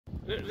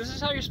This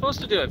is how you're supposed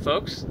to do it,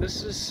 folks.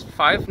 This is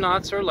 5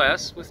 knots or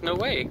less with no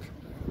wake.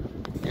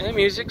 And the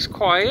music's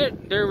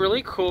quiet. They're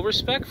really cool,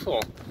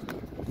 respectful.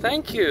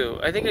 Thank you.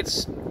 I think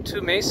it's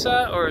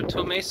Tumesa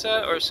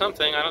or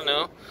something. I don't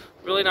know.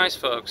 Really nice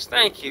folks.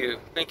 Thank you.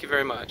 Thank you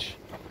very much.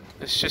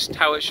 It's just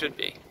how it should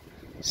be.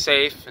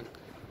 Safe and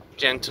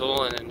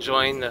gentle and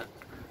enjoying the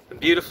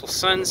beautiful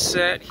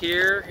sunset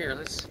here. Here,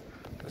 let's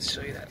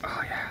show you that.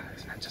 Oh yeah,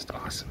 isn't that just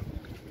awesome?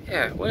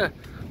 Yeah,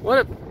 what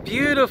a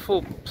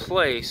beautiful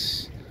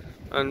place.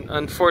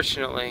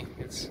 Unfortunately,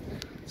 it's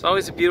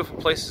always the beautiful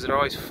places that are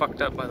always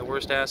fucked up by the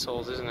worst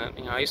assholes, isn't it?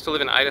 You know, I used to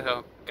live in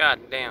Idaho. God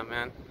damn,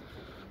 man.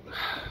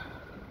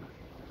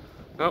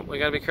 Oh, we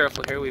gotta be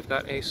careful here. We've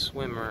got a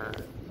swimmer.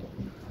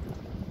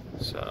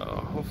 So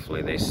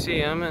hopefully they see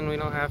him and we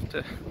don't have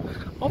to.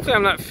 Hopefully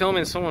I'm not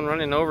filming someone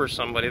running over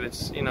somebody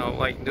that's, you know,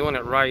 like doing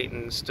it right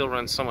and still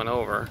run someone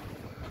over.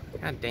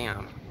 God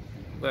damn.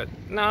 But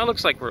no, it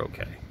looks like we're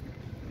okay.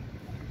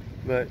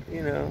 But,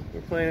 you know,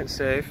 we're playing it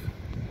safe.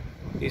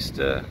 At least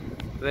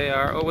they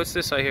are. Oh, what's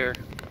this I hear?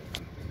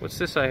 What's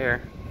this I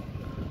hear?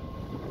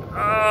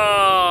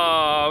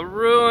 Oh,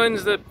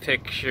 ruins the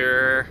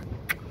picture.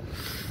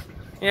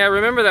 Yeah,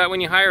 remember that when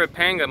you hire a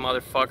panga,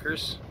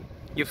 motherfuckers.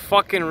 You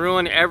fucking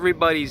ruin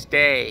everybody's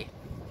day.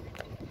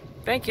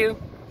 Thank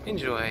you.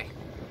 Enjoy.